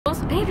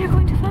Babe, you're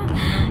going too fast.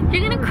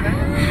 You're gonna cry.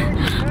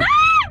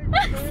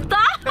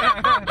 Stop!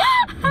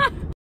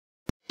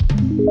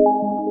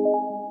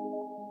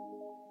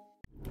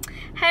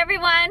 Hi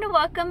everyone,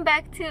 welcome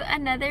back to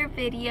another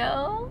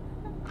video.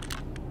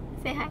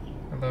 Say hi.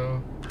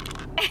 Hello.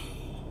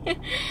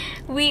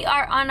 We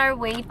are on our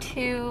way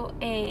to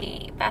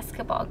a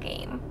basketball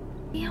game.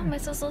 Damn,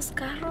 esos dos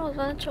carros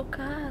van a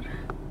chocar.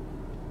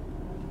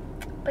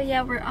 But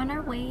yeah, we're on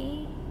our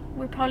way.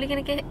 We're probably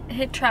gonna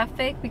hit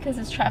traffic because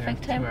it's traffic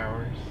time. 2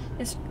 hours.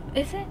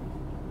 Is it?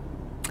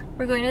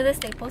 We're going to the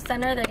Staples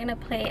Center. They're gonna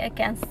play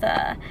against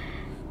the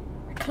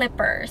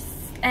Clippers.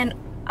 And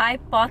I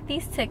bought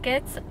these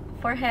tickets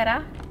for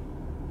Hera.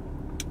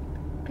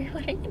 Babe,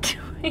 what are you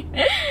doing?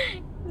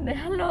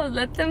 Hello,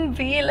 let them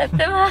be. Let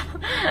them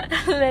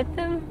let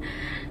them.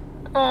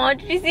 Oh,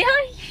 did you see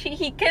how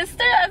he kissed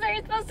her? That's how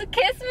you're supposed to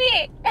kiss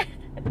me.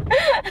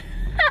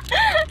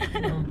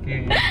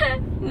 Okay.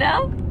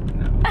 No? No.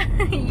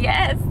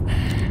 Yes.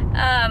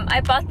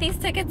 I bought these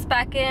tickets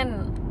back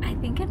in, I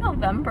think in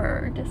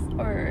November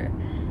or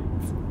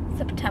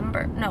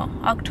September. No,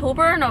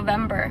 October or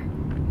November.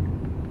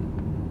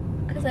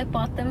 Because I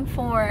bought them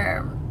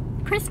for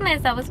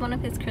Christmas. That was one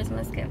of his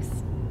Christmas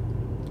gifts.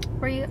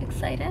 Were you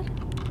excited?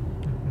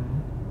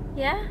 Mm-hmm.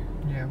 Yeah?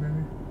 Yeah,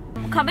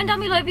 baby. Comment down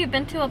below if you've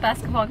been to a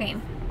basketball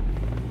game.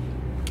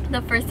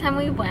 The first time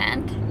we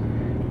went,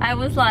 I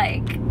was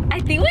like, I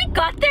think we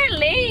got there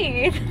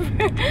late.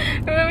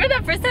 Remember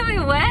the first time we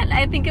went?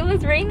 I think it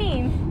was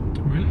raining.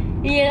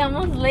 Really?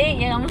 Llegamos late.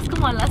 Llegamos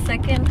como a la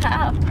second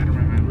half. I don't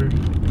remember.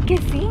 Que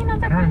sí, no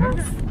te I don't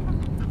remember. acuerdas?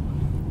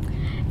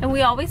 And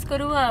we always go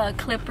to a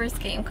Clippers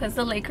game because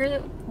the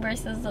Lakers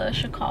versus the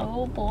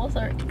Chicago Bulls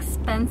are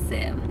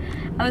expensive.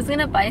 I was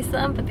gonna buy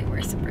some, but they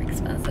were super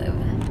expensive.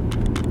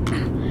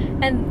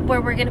 And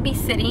where we're gonna be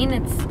sitting,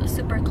 it's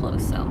super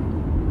close, so.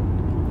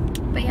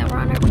 But yeah, we're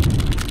on our way.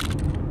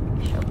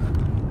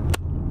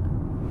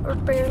 We're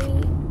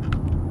barely.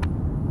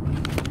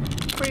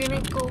 We're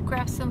gonna go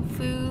grab some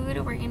food.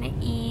 We're gonna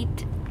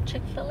eat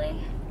Chick-fil-A.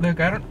 Look,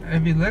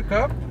 if you look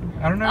up,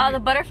 I don't know. Oh, the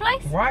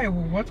butterflies? Why?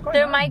 What's going on?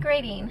 They're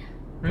migrating.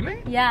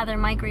 Really? Yeah, they're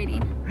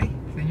migrating. Ay,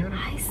 señora.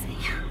 Ay,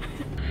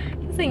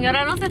 señora.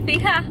 Señora no se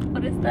fija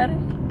por estar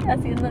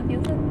haciendo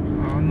fiesta.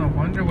 Oh, no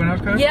wonder when I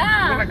was coming.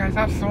 Yeah. Like I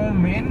saw so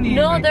many.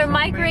 No, like, they're so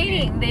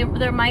migrating. Many.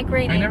 They're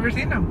migrating. I never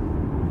seen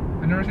them.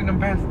 I never seen them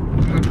pass.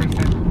 This is the first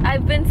time.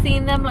 I've been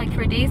seeing them like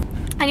for days.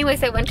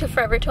 Anyways, I went to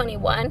Forever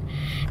 21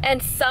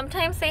 and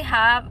sometimes they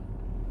have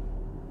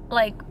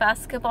like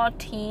basketball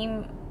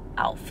team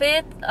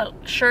outfits,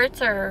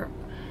 shirts, or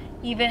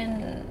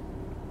even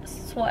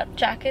sweat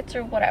jackets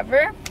or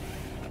whatever.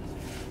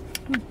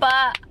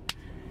 But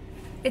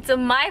it's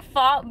my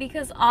fault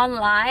because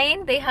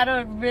online they had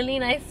a really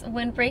nice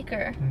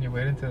windbreaker. And you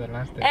waited until the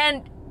last day.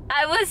 And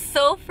I was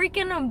so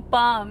freaking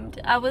bummed.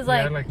 I was You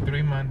like, had like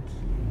 3 months.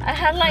 I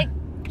had like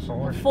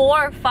 4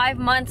 or 5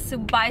 months to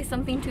buy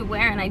something to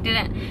wear and I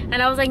didn't.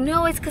 And I was like,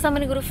 no, it's because I'm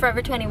gonna go to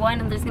Forever 21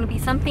 and there's gonna be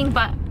something.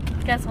 But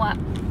guess what?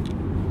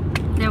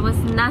 There was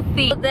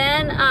nothing. So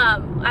then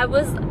I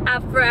was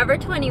at Forever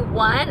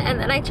 21 and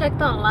then I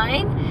checked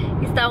online.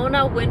 Estaba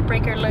una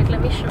windbreaker. Look, let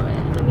me show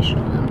it. Let me show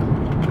them.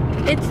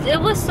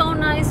 It was so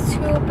nice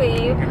too,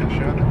 babe. You're gonna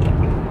show them?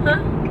 Huh?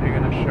 You're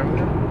gonna show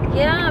them?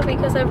 Yeah,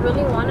 because I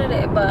really wanted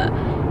it, but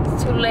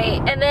it's too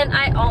late. And then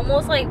I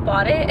almost like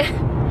bought it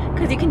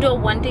because you can do a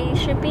 1-day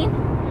shipping,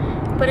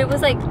 but it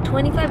was like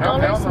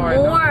 $25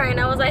 more, and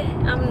I was like,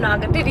 I'm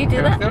not gonna. Did you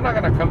do that? They're not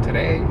gonna come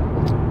today.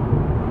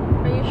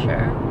 Are you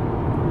sure?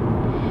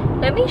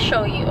 Let me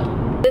show you.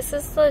 This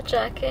is the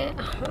jacket.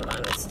 Oh, hold on,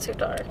 it's too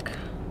dark.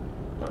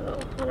 I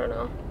don't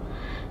know.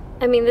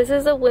 I mean, this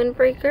is a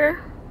windbreaker.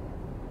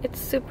 It's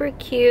super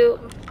cute,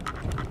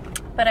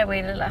 but I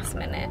waited last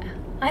minute.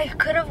 I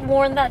could have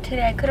worn that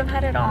today. I could have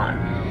had it on.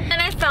 Wow.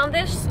 And I found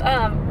this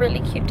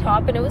really cute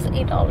top, and it was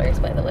 $8,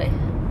 by the way.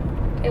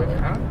 It was,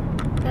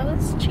 that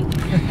was cheap.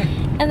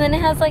 And then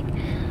it has like,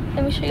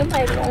 let me show you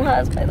my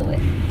lonjas, by the way.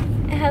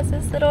 It has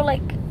this little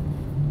like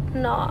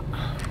knot.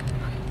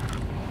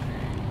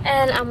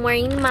 And I'm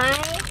wearing my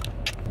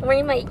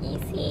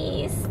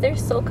Yeezys. They're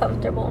so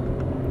comfortable.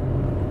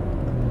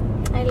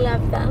 I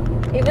love them.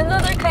 Even though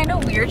they're kind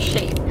of weird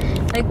shape.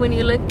 Like when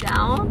you look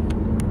down,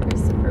 they're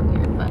super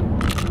weird, but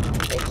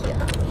they're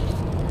cute.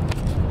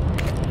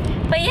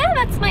 But yeah,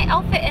 that's my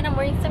outfit, and I'm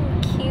wearing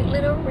some cute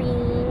little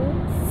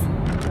rings.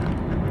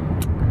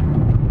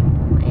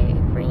 My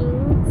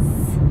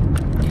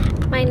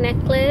rings. My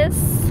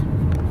necklace.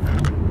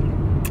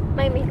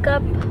 My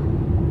makeup.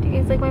 Do you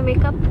guys like my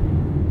makeup?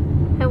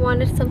 I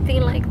wanted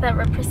something like that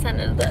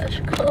represented the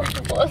Chicago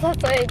Bulls.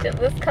 That's why I did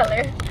this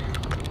color.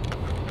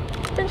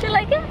 Don't you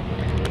like it?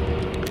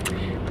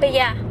 But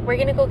yeah, we're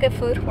gonna go get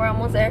food. We're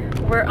almost there.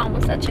 We're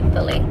almost at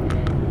Chick-fil-A.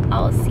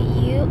 I'll see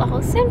you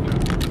all soon.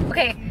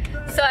 Okay,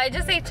 so I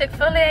just ate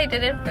Chick-fil-A. I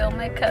didn't film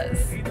it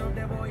because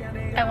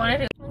I wanted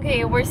to.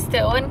 Okay,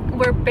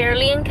 we're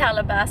barely in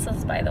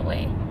Calabasas, by the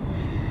way.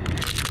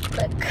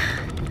 Look,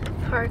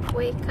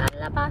 Parkway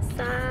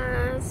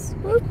Calabasas.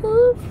 Whoop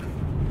whoop.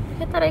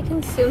 I thought I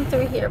can zoom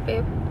through here,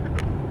 babe.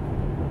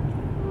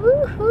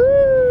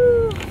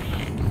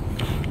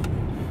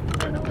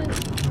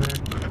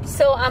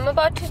 So I'm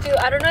about to do,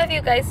 I don't know if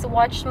you guys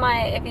watched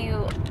my, I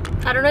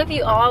don't know if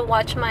you all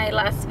watched my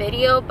last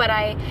video, but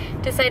I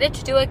decided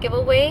to do a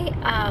giveaway,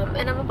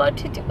 and I'm about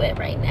to do it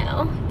right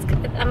now.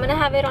 I'm gonna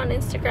have it on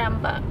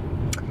Instagram, but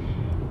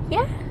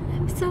yeah,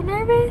 I'm so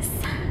nervous.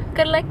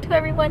 Good luck to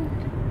everyone.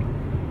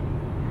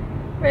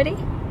 Ready?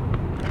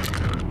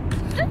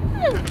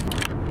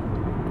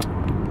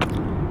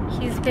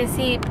 He's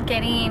busy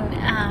getting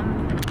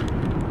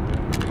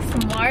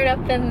smart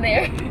up in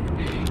there.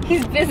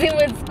 He's busy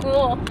with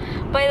school.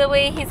 By the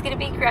way, he's gonna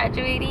be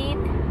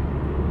graduating.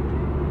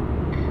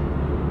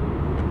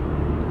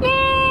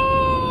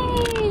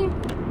 Yay!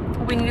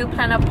 We need to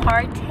plan a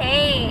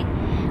party.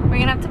 We're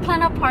gonna have to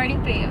plan a party,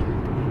 babe.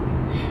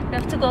 We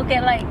have to go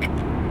get like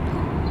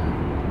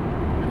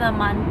the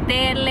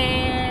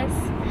manteles,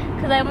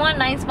 cause I want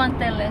nice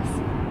manteles.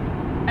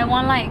 I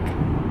want like,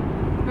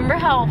 remember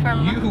how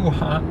from you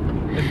want?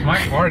 It's my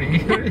party.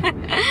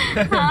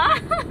 Huh?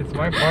 It's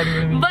my party. What do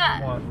you mean But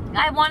you want?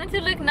 I want it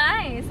to look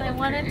nice. I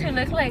want it to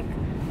look like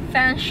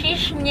fancy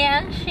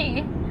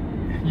schmancy.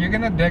 You're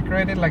gonna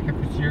decorate it like if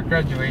it's your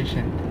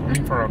graduation,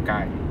 only for a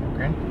guy,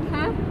 okay?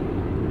 Hmm?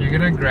 You're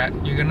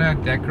gonna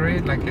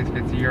decorate like if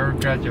it's your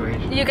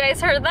graduation. You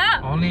guys heard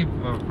that? Only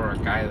for a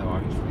guy though,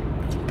 obviously.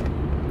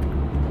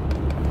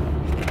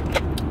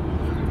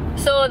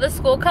 So the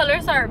school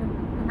colors are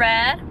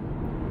red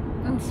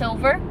and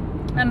silver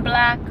and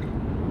black.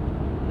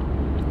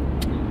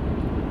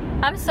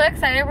 I'm so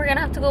excited. We're gonna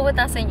have to go with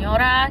la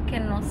señora que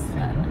nos...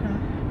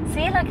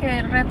 Sí, la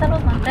que reta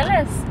los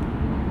manteles.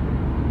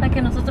 La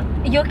que nosotros...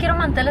 Yo quiero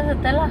manteles de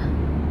tela.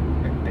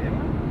 ¿De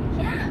tela?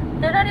 Yeah,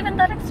 they're not even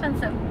that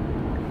expensive.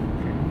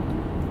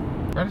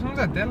 ¿Cuáles son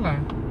de tela?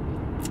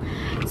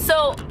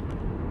 So,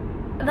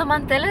 the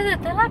manteles de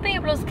tela,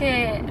 babe, los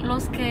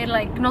que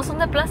like no son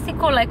de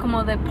plástico, like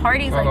como de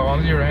parties, So like the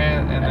ones you had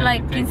and then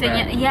like you take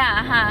quinceañera. back.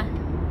 Yeah,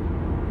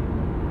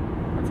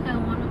 That's what I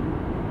want.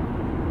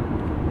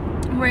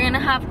 We're gonna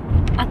have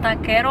a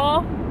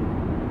taquero,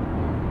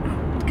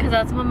 cause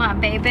that's what my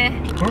baby.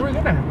 What are we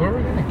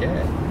gonna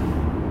get?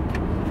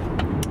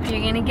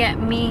 You're gonna get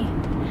me.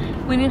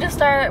 We need to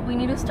start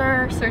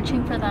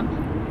searching for them.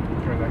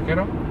 For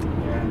taquero?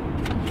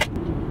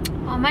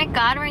 Yeah. Oh my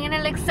god, we're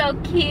gonna look so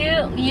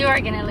cute. You are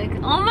gonna look,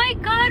 oh my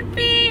god,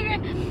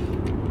 babe.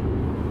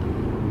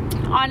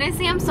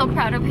 Honestly, I'm so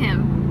proud of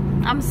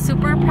him. I'm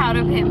super proud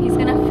of him. He's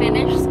gonna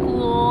finish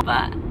school,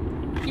 but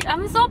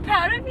I'm so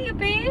proud of you,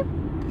 babe.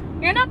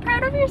 You're not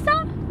proud of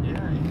yourself?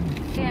 Yeah.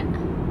 Yeah.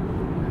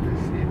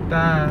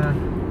 Necesita...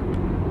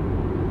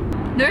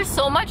 There's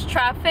so much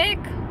traffic.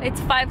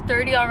 It's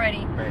 5:30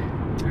 already. Wait,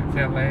 it's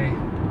LA.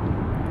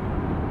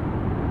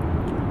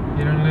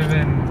 You don't live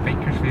in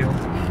Bakersfield.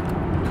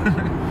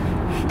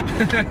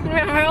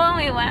 Remember when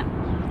we went?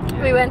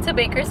 Yeah. We went to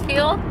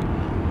Bakersfield,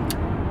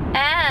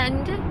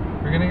 and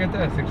We're gonna get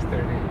there at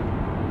 6:30.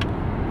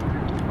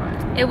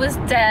 it was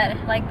dead.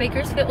 Like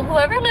Bakersfield,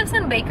 whoever lives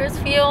in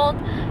Bakersfield,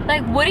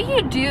 like what do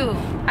you do?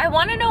 I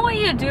want to know what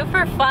you do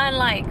for fun.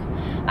 Like,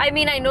 I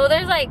mean, I know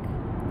there's like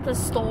the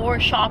store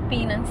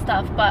shopping and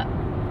stuff, but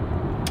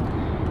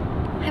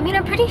I mean,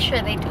 I'm pretty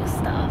sure they do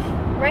stuff,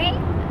 right?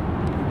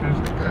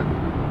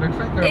 Looks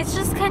like a... It's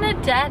just kind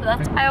of dead.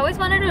 I always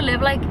wanted to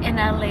live like in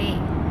LA.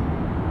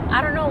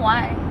 I don't know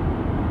why,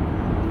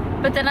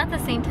 but then at the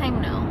same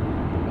time, no,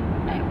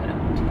 I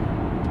wouldn't.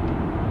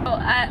 So,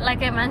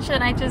 like I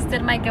mentioned, I just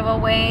did my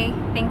giveaway.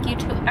 Thank you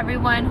to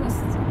everyone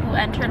who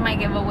entered my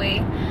giveaway.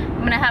 I'm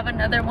gonna have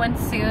another one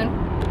soon.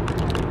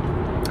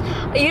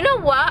 You know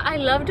what? I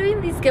love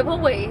doing these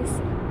giveaways.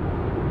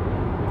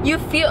 You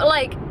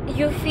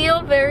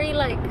feel very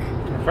like...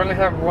 I finally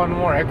have one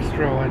more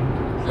extra one.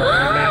 So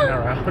I'm laying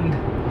around.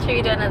 Should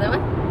we do another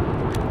one?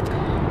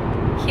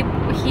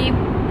 He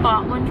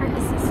bought one for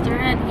his sister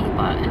and he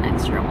bought an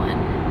extra one.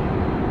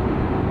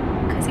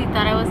 Because he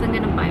thought I wasn't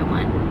gonna buy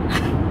one.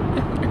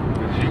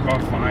 She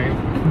bought 5.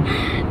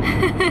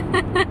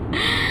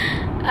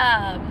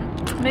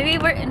 Maybe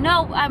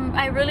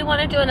I really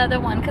want to do another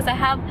one because I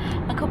have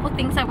a couple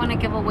things I want to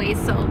give away,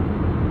 so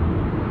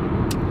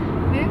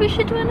maybe we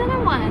should do another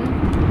one.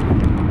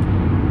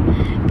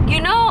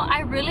 You know,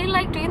 I really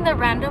like doing the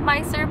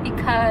randomizer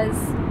because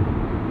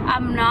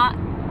I'm not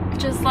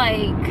just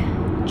like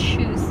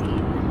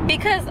choosing,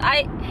 because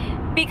I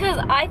think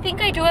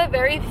I do it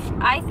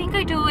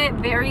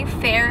very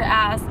fair,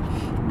 as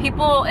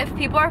people, if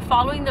people are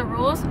following the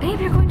rules. Babe,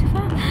 you're going too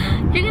fast.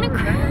 You're gonna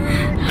cry.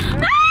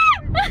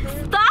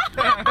 Stop.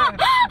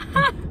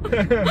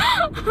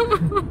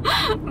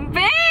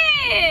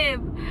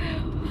 Babe,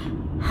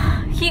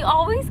 he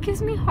always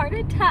gives me heart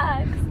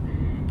attacks.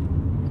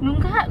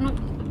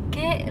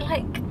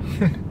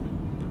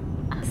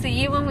 I'll see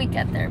you when we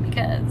get there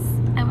because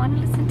I want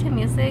to listen to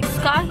music.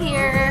 Scott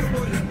here.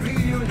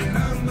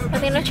 Are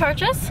they gonna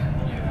charge us?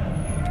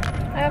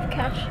 I have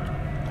cash.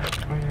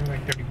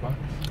 Like 30 bucks.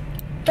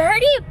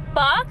 30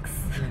 bucks?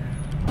 Yeah.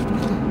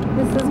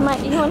 This is my,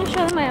 you want to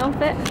show them my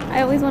outfit?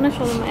 I always want to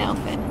show them my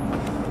outfit.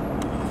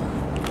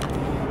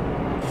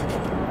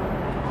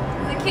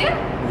 Is it cute?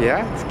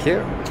 Yeah, it's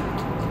cute.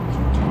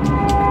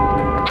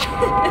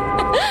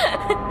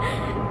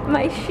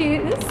 my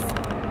shoes,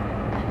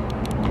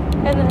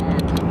 and then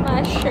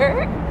my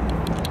shirt,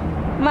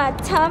 my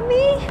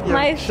tummy,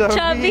 my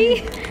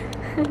chubby.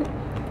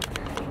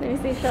 Let me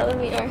see, show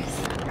them yours.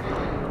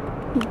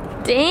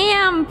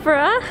 Damn,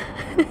 bruh.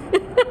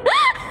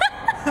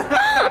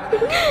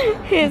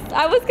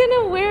 I was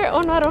gonna wear,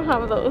 oh no, I don't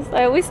have those.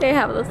 I always say I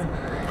have those.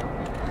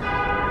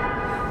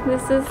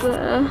 This is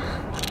the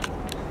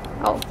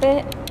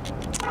outfit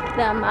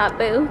that my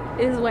boo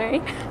is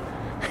wearing.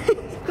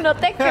 No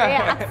te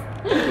creas.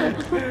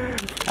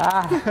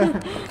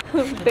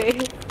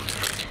 Babe,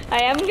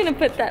 I am gonna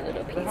put that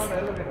little piece.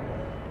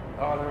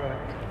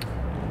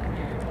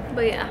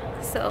 But yeah,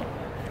 so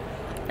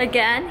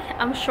again,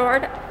 I'm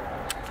short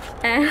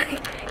and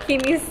he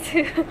needs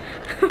to.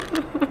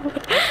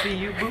 See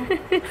you, boo.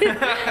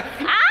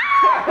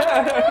 Ah!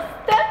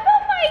 Stepped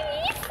on my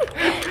knees.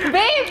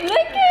 Babe,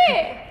 look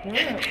it.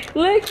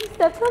 Look, he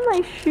stepped on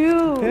my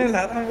shoes.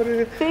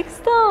 Fix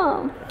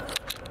them.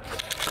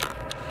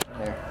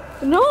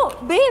 No,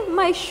 babe,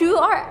 my shoe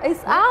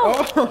is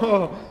out.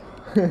 Oh.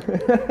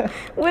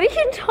 What are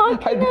you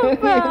talking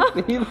about?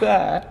 I didn't see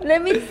that.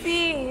 Let me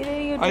see.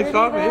 Did you dirty I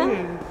saw that?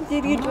 this.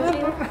 Did you dirty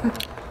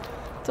it?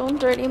 Don't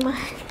dirty my.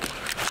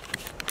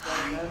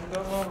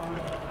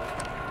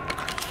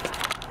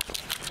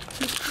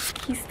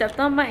 He stepped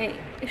on my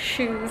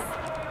shoes.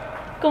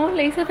 ¿Cómo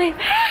le hice, babe?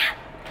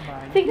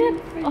 Take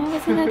that. Oh, I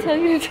was gonna tell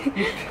you.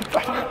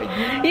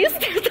 You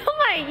stepped on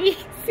my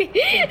Yeezy.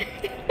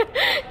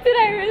 Did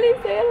I really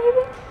say it like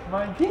that?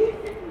 My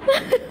Yeezy.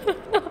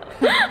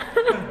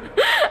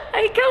 I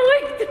can't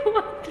wait to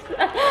watch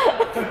that.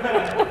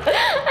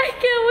 I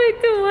can't wait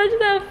to watch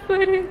that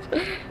footage.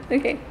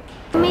 Okay.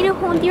 Want me to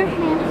hold your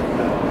hand?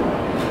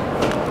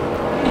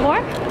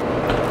 More?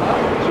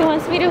 He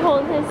wants me to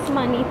hold his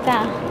manita.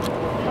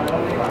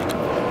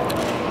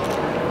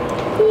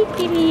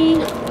 Kitty.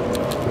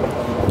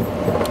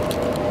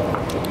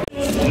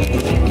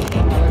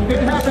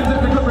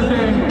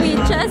 We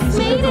just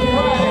made it!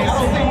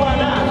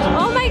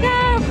 Oh my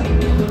god!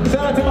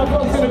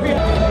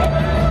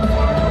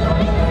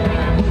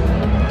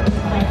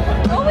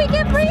 Oh, we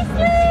get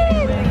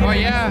bracelets! Oh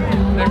yeah,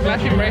 they're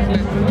flashing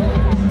bracelets.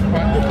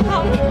 What?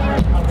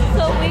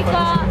 So we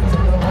got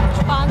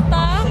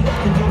Fanta,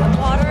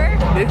 water.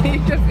 Did he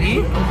just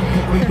eat?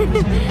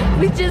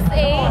 We just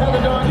ate.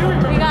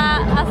 We got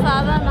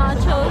asada,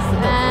 nachos,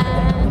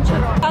 and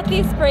churros. Got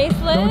these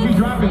bracelets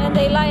and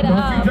they light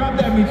up.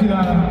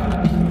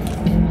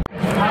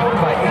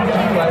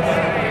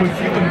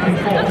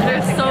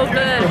 They're so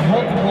good.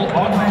 Multiple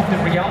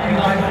augmented reality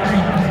live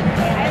streams,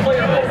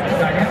 playable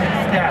dynamic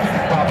stats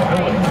and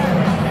probabilities.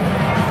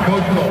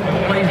 Coach mode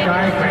plays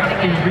diagrams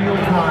in real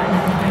time.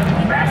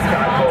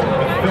 Mascot mode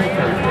with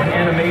filters and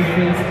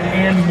animations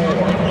and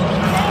more.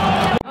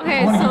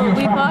 Okay, so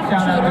we bought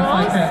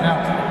churros.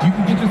 You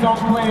can get your song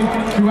played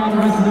throughout the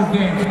rest of this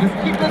game. So just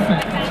keep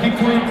listening, keep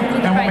playing,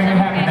 and we'll make it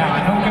happen now. I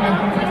know we're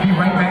gonna be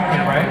right back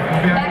there, right?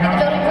 We'll be Back in the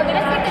building, we're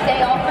gonna take the day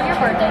off for your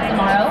birthday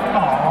tomorrow.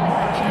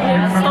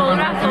 So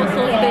that's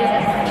also big.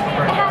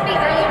 Happy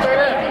early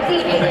birthday.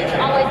 See, Aiden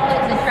always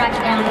puts the trash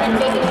down and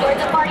making sure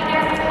it's a party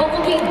here. But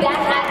we'll be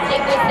back at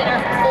Staples Center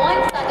on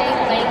Sunday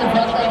playing the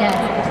Brooklyn Nets.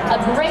 A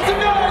great.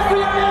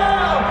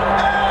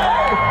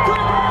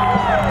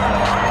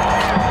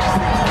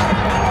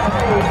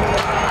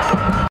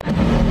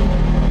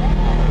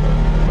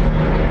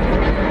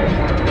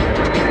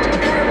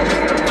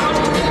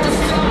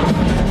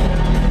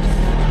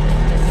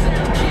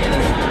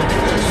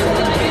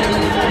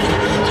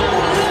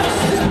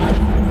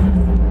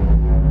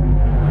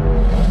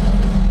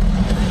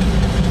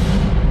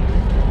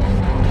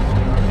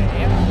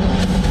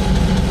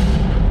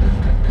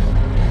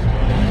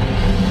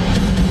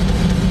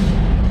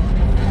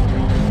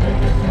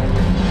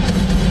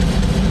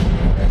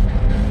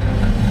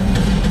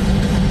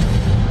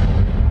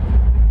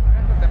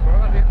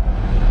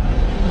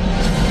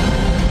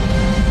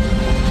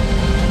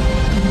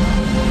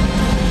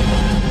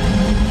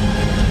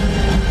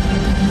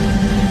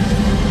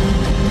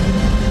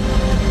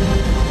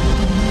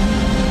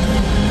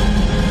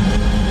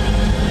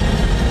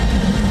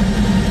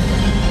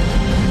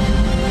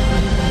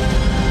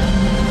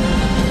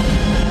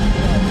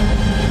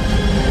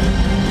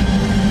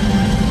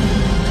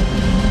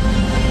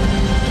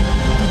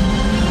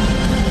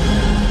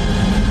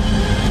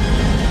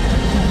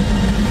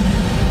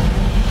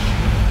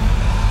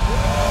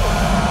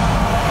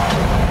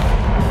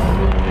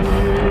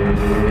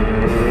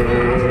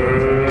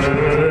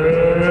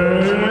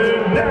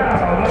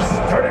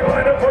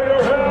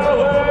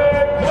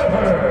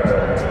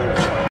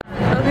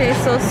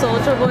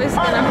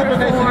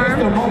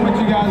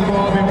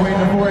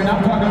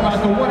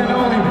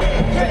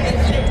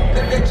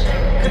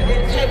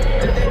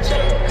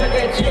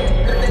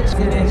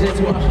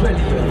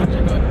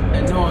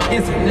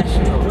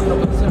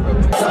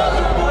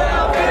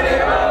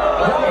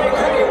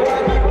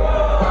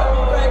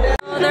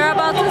 They're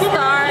about to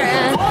start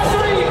and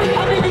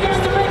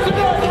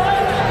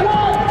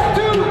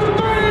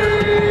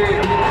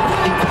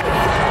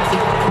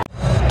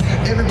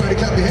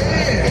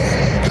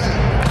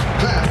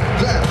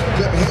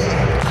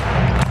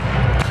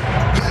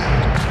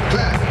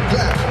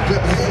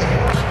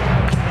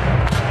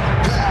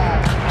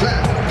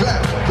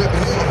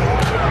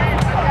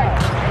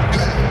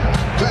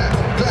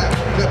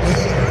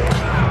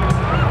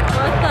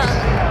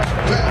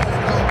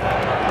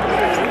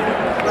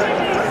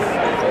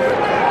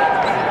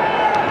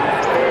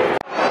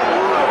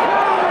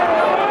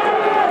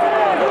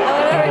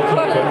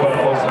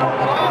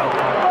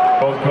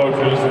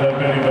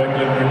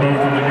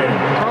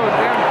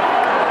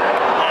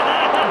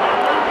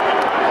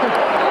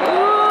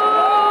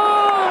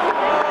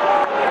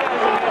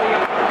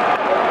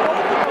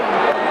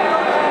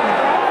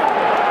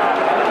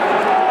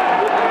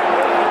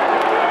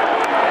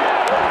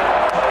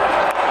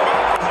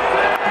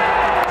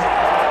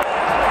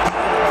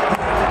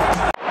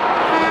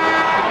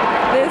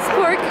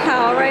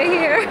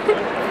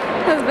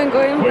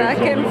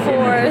back and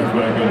forth.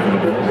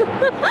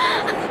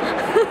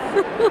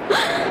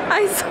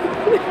 I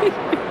swear.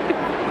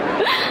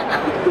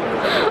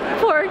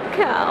 Poor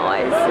cow,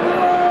 I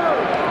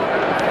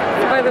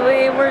swear. By the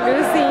way, we're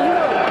losing.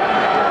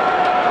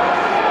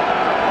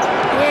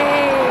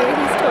 Yay,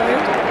 he's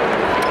scored.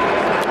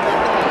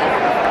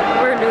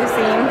 We're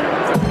losing.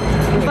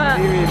 But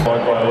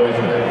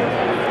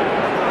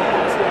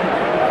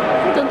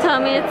don't tell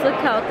me it's the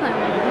cow time.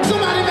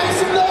 Somebody make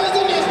some noise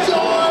in this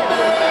joint,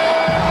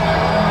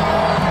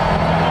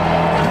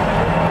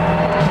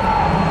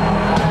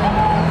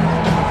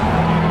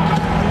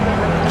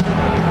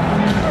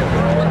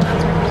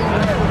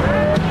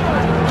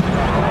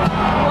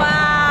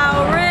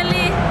 Wow,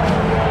 really?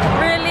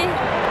 Really?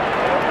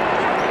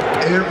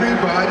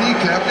 everybody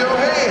clap your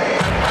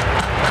hands.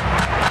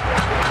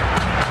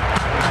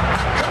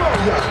 Come on,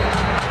 y'all.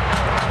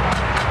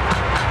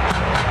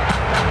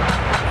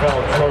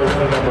 Foul charge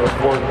to number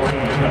 14,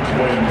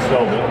 Wayne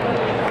Selvin.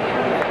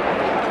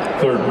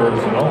 Third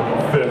personal,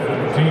 fifth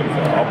team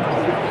foul.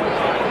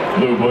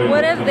 Lou Williams.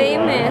 What if they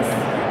miss?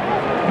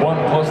 1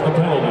 plus the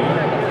penalty.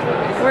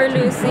 We're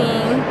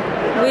losing.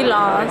 We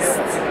lost.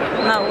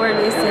 No, we're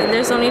losing.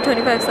 There's only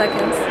 25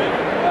 seconds.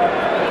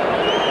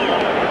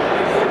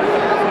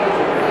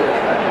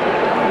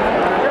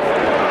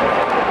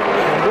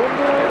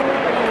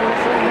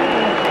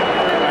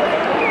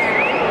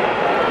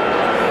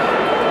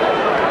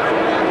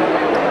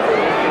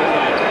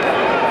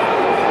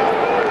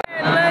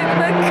 Look,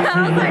 the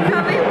cows are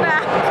coming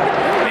back.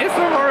 Miss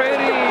him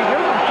already.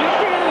 You're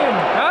kicking.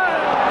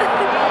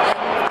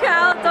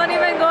 Cows don't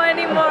even go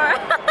anymore.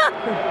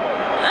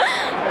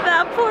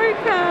 That poor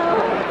cow.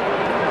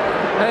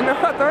 Ay, no,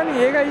 todavía ni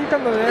llega ahí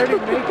cuando they already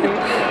make it.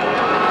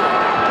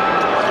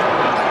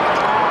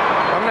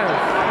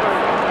 Vámonos.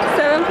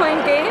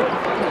 7-point game.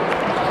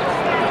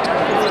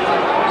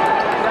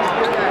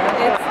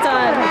 It's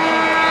done.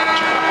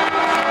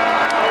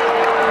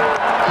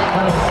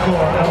 Final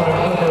score out of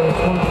number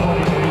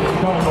 128,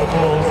 Chicago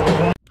Bulls.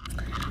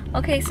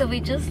 Okay, so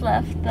we just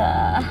left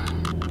the,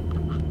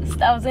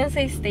 I was gonna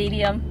say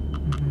stadium,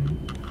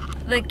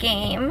 the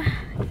game,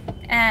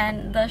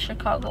 and the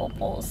Chicago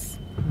Bulls.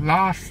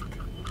 Lost.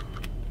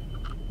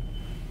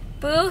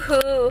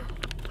 Boo-hoo.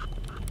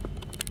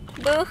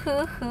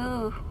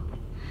 Boo-hoo-hoo.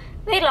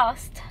 They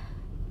lost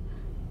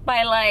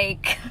by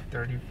like,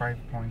 35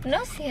 points.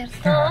 no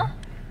cierto.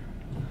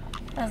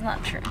 That's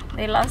not true.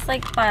 They lost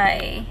like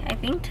by, I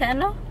think 10,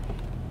 no?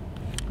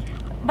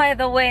 By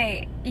the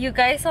way, you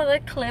guys saw the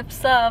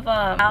clips of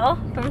Cow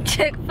from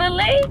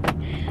Chick-fil-A?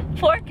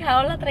 Poor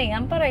Cow la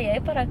traían para allá y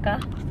para acá.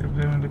 Still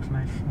looks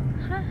nice.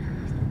 Huh?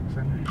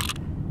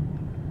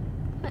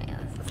 Oh yeah,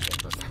 this is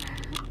Staples Center.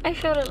 I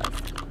showed it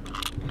last time.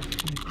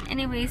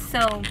 Anyway,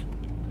 so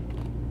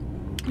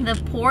the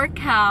poor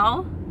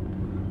cow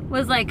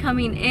was like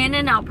coming in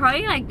and out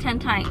probably like 10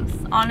 times,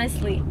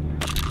 honestly.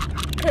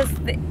 Because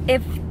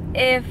if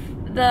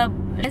the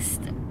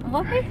missed,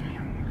 what? If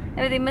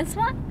they missed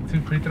what? 2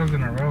 free throws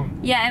in a row.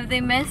 Yeah, if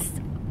they missed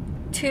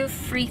 2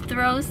 free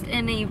throws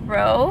in a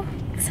row,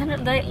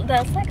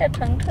 that's like a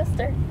tongue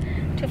twister.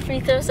 2 free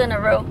throws in a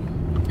row.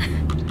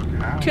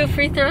 Wow. 2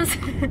 free throws,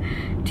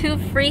 2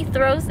 free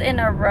throws in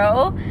a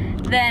row,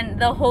 then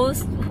the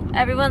host,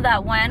 everyone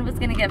that won was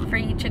gonna get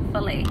free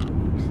Chick-fil-A.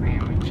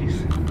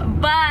 Sandwiches.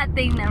 But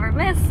they never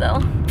missed,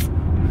 so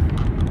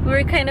we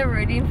were kind of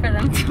rooting for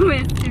them to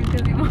miss too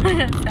because we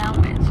wanted a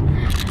sandwich.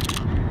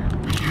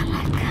 We got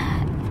like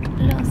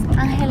Los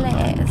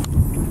Angeles.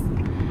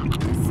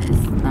 This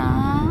is the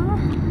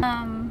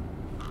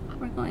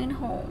we're going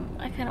home.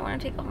 I kind of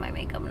want to take off my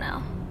makeup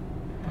now.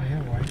 Oh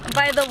yeah, why?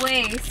 By the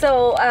way,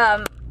 so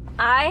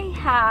I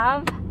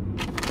have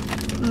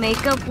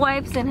makeup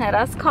wipes in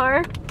Hera's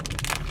car.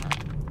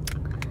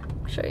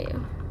 I'll show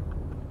you.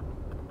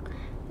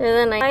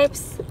 They're the night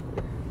wipes.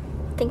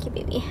 Thank you,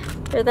 baby.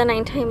 They're the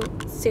 9-time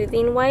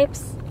soothing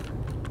wipes.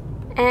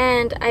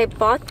 And I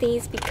bought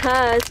these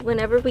because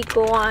whenever we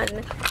go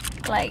on,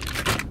 like,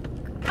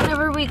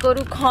 whenever we go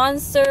to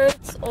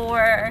concerts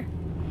or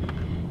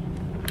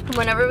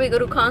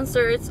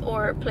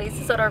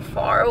places that are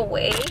far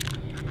away,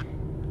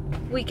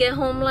 we get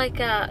home like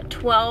at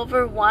 12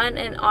 or 1,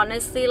 and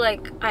honestly,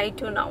 like, I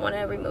do not want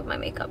to remove my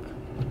makeup.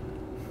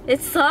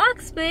 It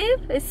sucks,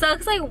 babe. It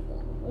sucks, like,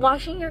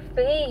 washing your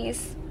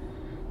face.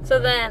 So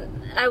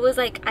then I was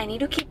like, I need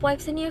to keep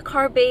wipes in your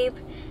car, babe,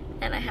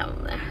 and I have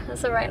them there.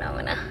 So right now I'm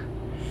gonna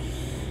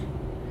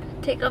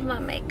take off my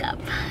makeup,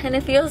 and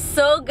it feels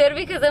so good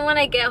because then when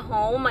I get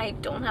home I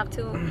don't have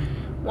to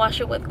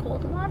wash it with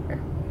cold water.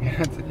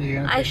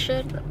 I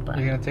should, but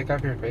You're gonna take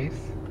off your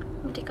face?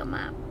 I'm gonna take off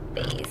my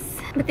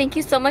face. But thank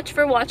you so much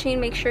for watching.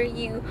 Make sure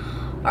you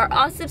are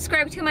all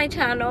subscribed to my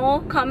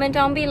channel, comment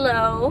down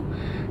below,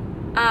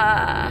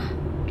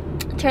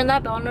 turn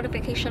that bell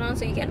notification on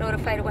so you get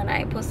notified when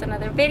I post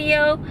another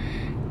video,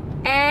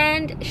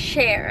 and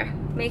share.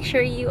 Make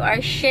sure you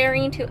are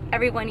sharing to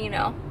everyone you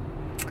know.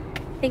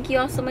 Thank you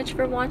all so much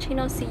for watching.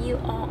 I'll see you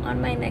all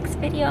on my next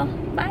video.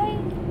 Bye.